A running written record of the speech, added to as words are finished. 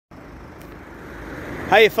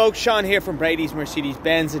Hiya folks, Sean here from Bradys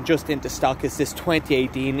Mercedes-Benz, and just into stock is this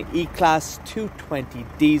 2018 E-Class 220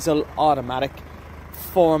 diesel automatic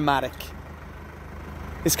 4MATIC.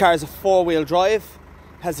 This car is a 4-wheel drive,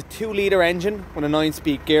 has a 2-litre engine with a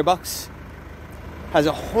 9-speed gearbox, has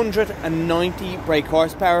 190 brake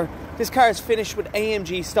horsepower. This car is finished with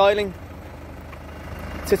AMG styling,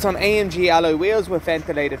 sits on AMG alloy wheels with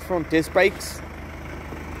ventilated front disc brakes.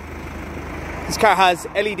 This car has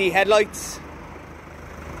LED headlights.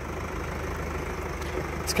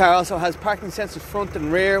 This car also has parking sensors front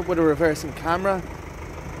and rear with a reversing camera.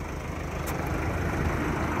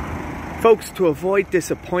 Folks, to avoid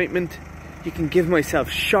disappointment, you can give myself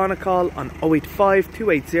Sean a call on 085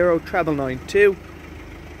 280 992.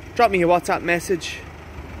 Drop me a WhatsApp message.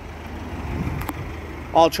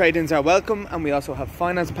 All trade-ins are welcome, and we also have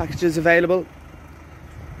finance packages available.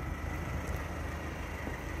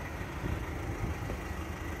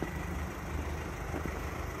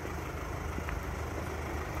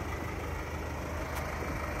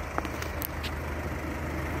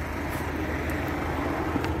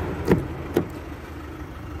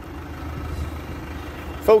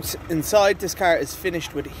 Folks, inside this car is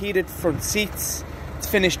finished with heated front seats. It's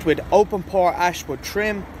finished with open pore ashwood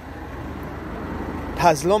trim. It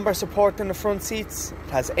has lumbar support in the front seats.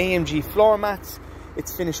 It has AMG floor mats.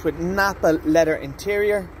 It's finished with Napa leather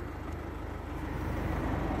interior.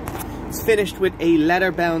 It's finished with a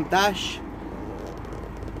leather bound dash.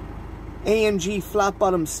 AMG flat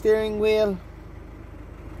bottom steering wheel.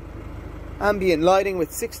 Ambient lighting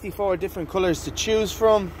with 64 different colours to choose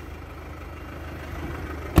from.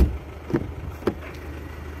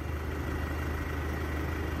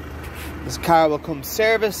 This car will come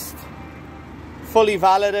serviced, fully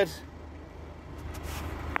validated.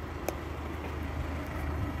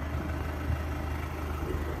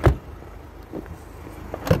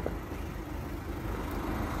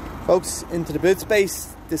 Folks, into the boot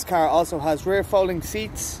space, this car also has rear folding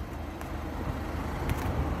seats.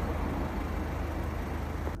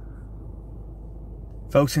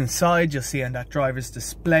 Folks, inside you'll see on that driver's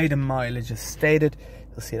display the mileage is stated.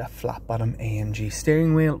 You'll see that flat bottom AMG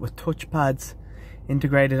steering wheel with touch pads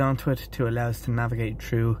integrated onto it to allow us to navigate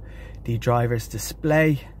through the driver's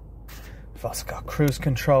display. We've also got cruise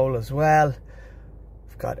control as well.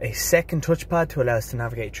 We've got a second touchpad to allow us to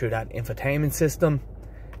navigate through that infotainment system.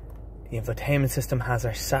 The infotainment system has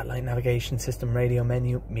our satellite navigation system, radio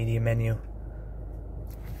menu, media menu.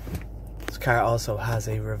 This car also has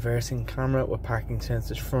a reversing camera with parking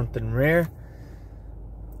sensors front and rear.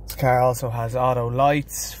 This car also has auto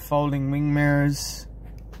lights, folding wing mirrors,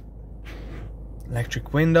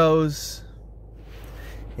 electric windows.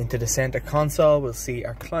 Into the center console we'll see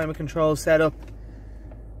our climate control setup.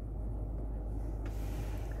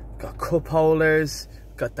 Got cup holders,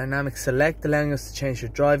 got dynamic select allowing us to change the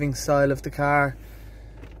driving style of the car.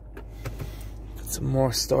 Got some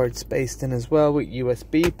more storage space in as well with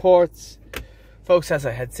USB ports. Folks, as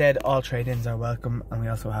I had said, all trade-ins are welcome, and we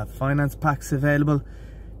also have finance packs available.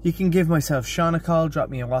 You can give myself Sean a call, drop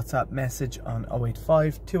me a WhatsApp message on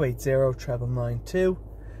 085 280 992.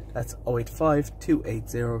 That's 085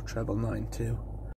 280 992.